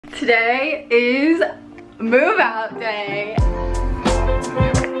Today is move out day.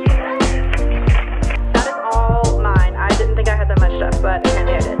 That is all mine. I didn't think I had that much stuff, but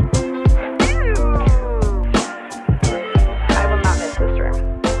apparently I did. I will not miss this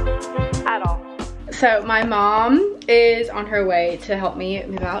room at all. So my mom is on her way to help me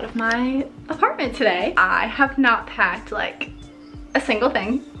move out of my apartment today. I have not packed like a single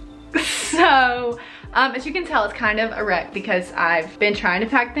thing. So as you can tell, it's kind of a wreck because I've been trying to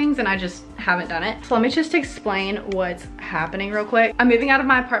pack things and I just haven't done it. So let me just explain what's happening real quick. I'm moving out of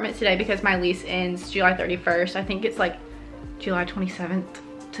my apartment today because my lease ends July 31st. I think it's like July 27th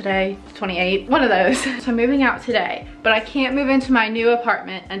today, 28th, one of those. So I'm moving out today, but I can't move into my new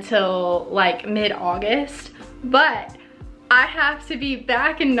apartment until like mid-August. But I have to be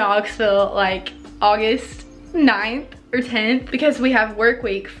back in Knoxville like August 9th or 10th because we have work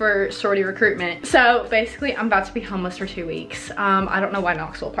week for sorority recruitment. So basically I'm about to be homeless for 2 weeks. I don't know why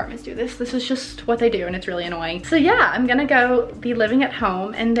Knoxville apartments do this. This is just what they do and it's really annoying. So yeah, I'm gonna go be living at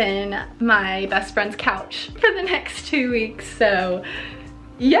home and then my best friend's couch for the next 2 weeks. So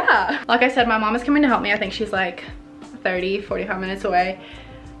yeah, like I said, my mom is coming to help me. I think she's like 30-45 minutes away.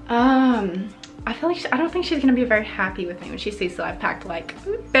 I feel like I don't think she's gonna be very happy with me when she sees that I've packed like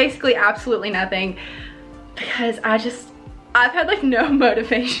basically absolutely nothing, because I've had like no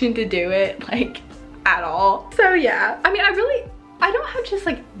motivation to do it like at all. So yeah, I mean, I don't have just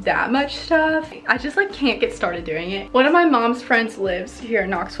like that much stuff. I just like can't get started doing it. One of my mom's friends lives here in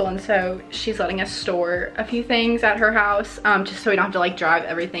Knoxville, and so she's letting us store a few things at her house just so we don't have to like drive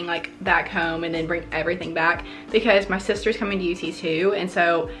everything like back home and then bring everything back, because my sister's coming to UT too, and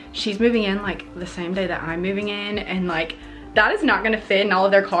so she's moving in like the same day that I'm moving in, and like that is not gonna fit in all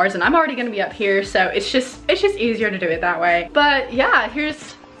of their cars, and I'm already gonna be up here, so it's just easier to do it that way. But yeah,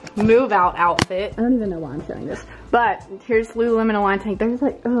 here's move out outfit. I don't even know why I'm showing this, but here's Lululemon Align tank. There's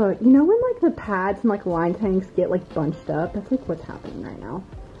like, you know when like the pads and like Align tanks get like bunched up? That's like what's happening right now.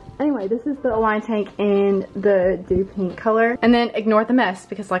 Anyway, this is the Align tank in the dew pink color. And then ignore the mess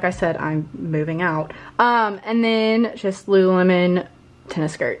because like I said, I'm moving out. And then just Lululemon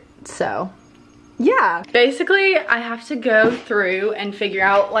tennis skirt. So yeah, basically I have to go through and figure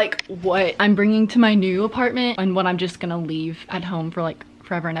out like what I'm bringing to my new apartment and what I'm just gonna leave at home for like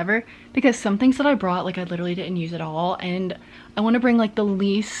forever and ever, because some things that I brought like I literally didn't use at all, and I want to bring like the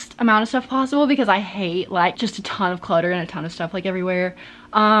least amount of stuff possible because I hate like just a ton of clutter and a ton of stuff like everywhere.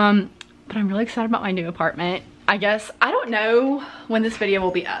 But I'm really excited about my new apartment. I guess I don't know when this video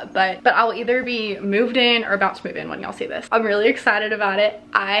will be up, but I'll either be moved in or about to move in when y'all see this. I'm really excited about it.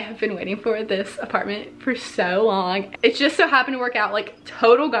 I have been waiting for this apartment for so long. It just so happened to work out, like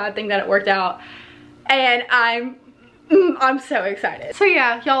total God thing that it worked out, and I'm so excited. So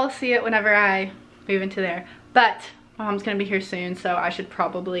yeah, y'all will see it whenever I move into there. But my mom's gonna be here soon, so I should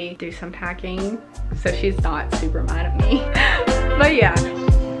probably do some packing so she's not super mad at me. But yeah.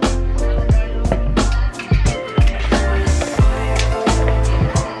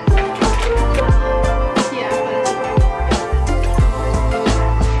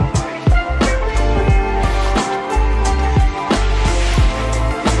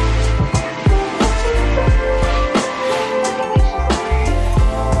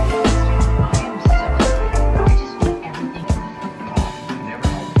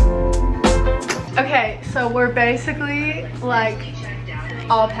 So we're basically like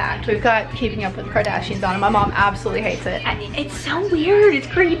all packed. We've got Keeping Up with the Kardashians on, and my mom absolutely hates it. It's so weird, it's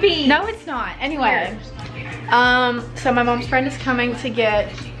creepy. No, it's not. Anyway, so my mom's friend is coming to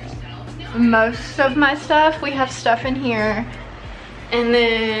get most of my stuff. We have stuff in here, and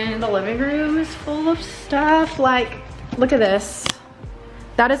then the living room is full of stuff. Like, look at this.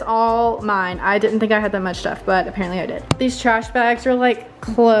 That is all mine. I didn't think I had that much stuff, but apparently I did. These trash bags are like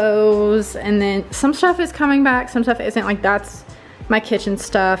clothes, and then some stuff is coming back, some stuff isn't. Like that's my kitchen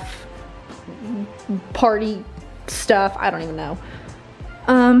stuff, party stuff, I don't even know.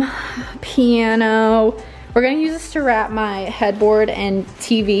 Piano. We're gonna use this to wrap my headboard and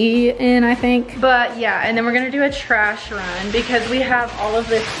TV in, I think. But yeah, and then we're gonna do a trash run because we have all of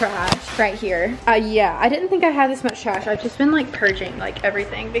this trash right here. Yeah, I didn't think I had this much trash. I've just been like purging like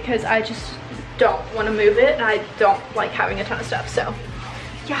everything because I just don't want to move it, and I don't like having a ton of stuff, so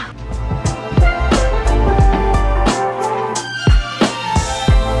yeah.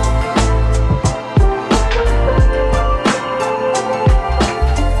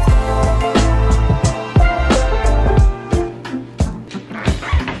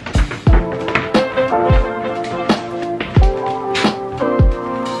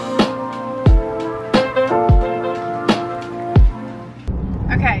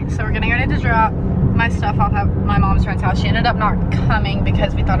 my stuff off at my mom's friend's house. She ended up not coming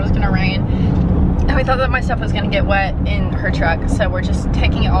because we thought it was gonna rain. And we thought that my stuff was gonna get wet in her truck, so we're just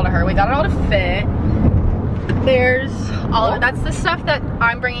taking it all to her. We got it all to fit. There's all of it. That's the stuff that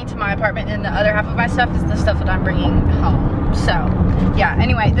I'm bringing to my apartment, and the other half of my stuff is the stuff that I'm bringing home. So, yeah,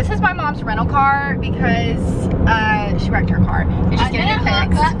 anyway, this is my mom's rental car because she wrecked her car. It's just getting it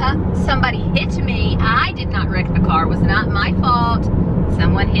fixed. Somebody hit me. I did not wreck the car. It was not my fault.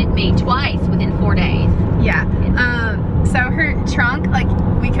 Someone hit me twice within 4 days. Yeah. So her trunk, like,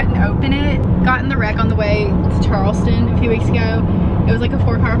 we couldn't open it. Got in the wreck on the way to Charleston a few weeks ago. It was like a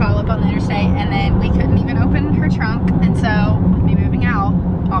 4-car pileup on the interstate, and then we couldn't even open her trunk. And so, with me moving out,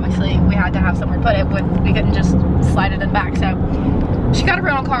 obviously we had to have somewhere to put it. We couldn't just slide it in back. So she got a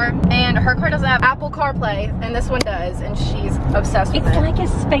rental car, and her car doesn't have Apple CarPlay, and this one does, and she's obsessed with it. It's like a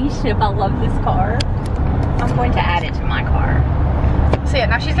spaceship. I love this car. I'm going to add it to my car. So yeah,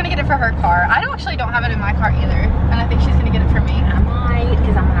 now she's gonna get it for her car. I actually don't have it in my car either, and I think she's gonna get it for me. I might,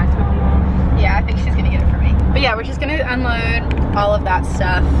 because I'm a nice mom. Yeah, I think she's gonna get it for me. But yeah, we're just gonna unload all of that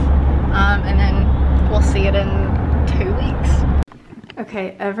stuff, and then we'll see it in 2 weeks.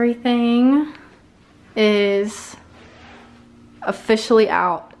 Okay, everything is officially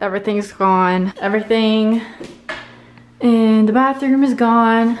out. Everything's gone. Everything in the bathroom is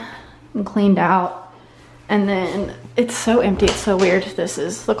gone and cleaned out. And then it's so empty, it's so weird. This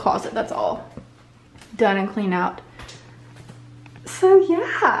is the closet that's all done and cleaned out. So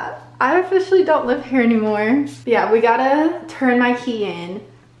yeah, I officially don't live here anymore. But yeah, we gotta turn my key in.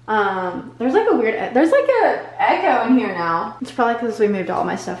 There's like a echo in here now. It's probably because we moved all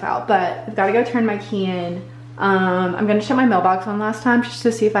my stuff out, but I've gotta go turn my key in. I'm gonna shut my mailbox on last time just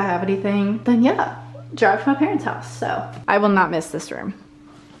to see if I have anything. Then yeah, drive to my parents' house. So I will not miss this room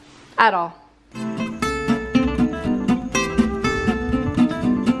at all.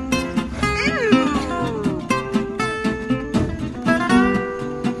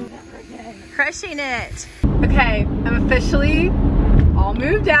 Crushing it. Okay, I'm officially all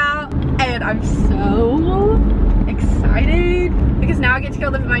moved out, and I'm so excited because now I get to go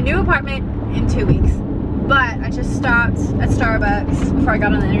live in my new apartment in 2 weeks. But I just stopped at Starbucks before I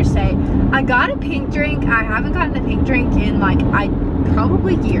got on the interstate. I got a pink drink. I haven't gotten a pink drink in like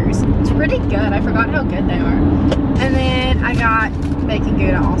probably years. It's pretty good. I forgot how good they are. And then I got bacon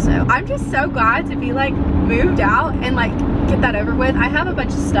gouda also. I'm just so glad to be like moved out and like get that over with. I have a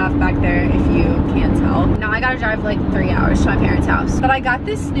bunch of stuff back there if you can't tell. Now I gotta drive like 3 hours to my parents' house. But I got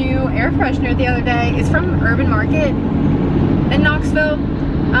this new air freshener the other day. It's from Urban Market in Knoxville.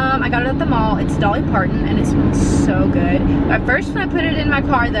 I got it at the mall. It's Dolly Parton and it smells so good. At first when I put it in my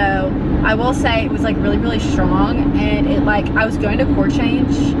car though, I will say it was like really, really strong, and it like, I was going to core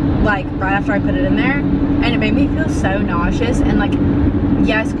change like right after I put it in there, and it made me feel so nauseous. And like,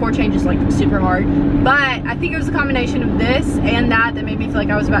 yes, core change is like super hard, but I think it was a combination of this and that made me feel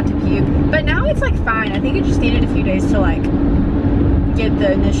like I was about to puke. But now it's like fine. I think it just needed a few days to like get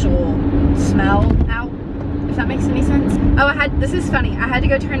the initial smell out, if that makes any sense. Oh, this is funny, I had to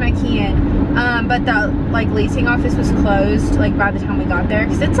go turn my key in, but the like leasing office was closed like by the time we got there,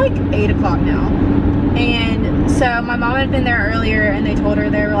 because it's like 8 o'clock now. And so my mom had been there earlier, and they told her,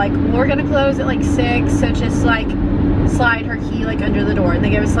 they were like, we're gonna close at like 6, so just like slide her key like under the door. And they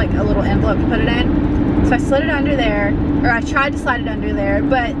gave us like a little envelope to put it in. So I slid it under there, or I tried to slide it under there,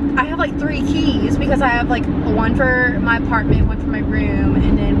 but I have like 3 keys because I have like one for my apartment, one for my room,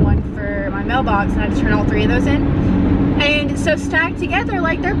 and then one for my mailbox, and I had to turn all 3 of those in. And so stacked together,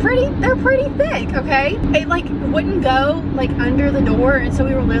 like they're pretty thick, okay? It like wouldn't go like under the door, and so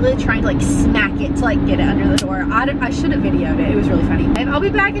we were literally trying to like smack it to like get it under the door. I should have videoed it. It was really funny. And I'll be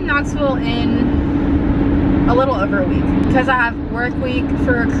back in Knoxville in a little over a week because I have work week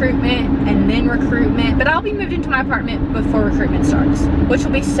for recruitment and then recruitment, but I'll be moved into my apartment before recruitment starts, which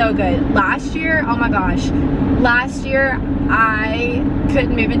will be so good. Last year, oh my gosh, last year I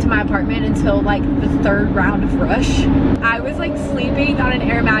couldn't move into my apartment until like the 3rd round of rush. I was like sleeping on an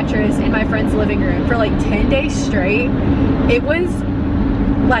air mattress in my friend's living room for like 10 days straight. It was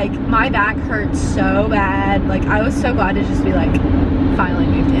like, my back hurt so bad. Like, I was so glad to just be like finally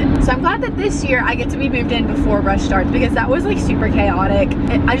moved in. So I'm glad that this year I get to be moved in before rush starts, because that was like super chaotic.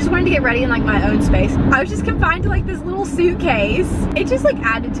 I just wanted to get ready in like my own space. I was just confined to like this little suitcase. It just like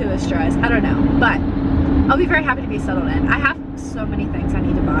added to the stress. I don't know, but I'll be very happy to be settled in. I have so many things I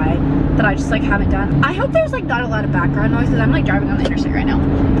need to buy that I just like haven't done. I hope there's like not a lot of background noise because I'm like driving on the interstate right now.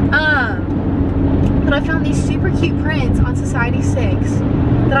 But I found these super cute prints on Society 6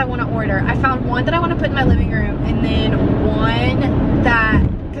 that I want to order. I found one that I want to put in my living room, and then one that,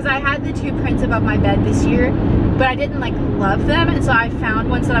 because I had the 2 prints above my bed this year, but I didn't like love them, and so I found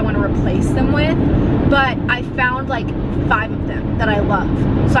ones that I want to replace them with. But I found like 5 of them that I love,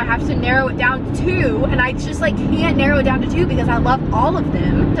 so I have to narrow it down to 2, and I just like can't narrow it down to 2 because I love all of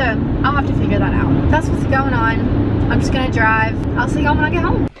them. So I'll have to figure that out. That's what's going on. I'm just gonna drive. I'll see y'all when I get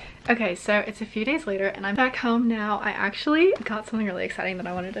home. Okay, so it's a few days later and I'm back home now. I actually got something really exciting that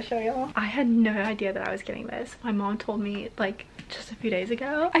I wanted to show y'all. I had no idea that I was getting this. My mom told me like just a few days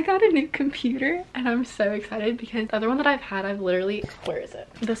ago. I got a new computer and I'm so excited because the other one that I've had, I've literally, where is it?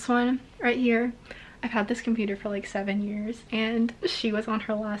 This one right here. I've had this computer for like 7 years and she was on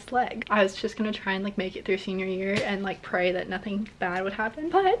her last leg. I was just gonna try and like make it through senior year and like pray that nothing bad would happen.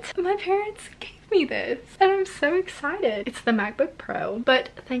 But my parents gave me this and I'm so excited. It's the MacBook Pro. But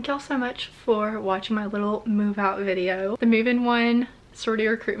thank y'all so much for watching my little move out video. The move-in one, sorority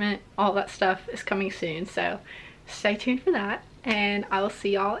recruitment, all that stuff is coming soon. So stay tuned for that and I will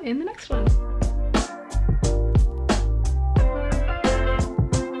see y'all in the next one.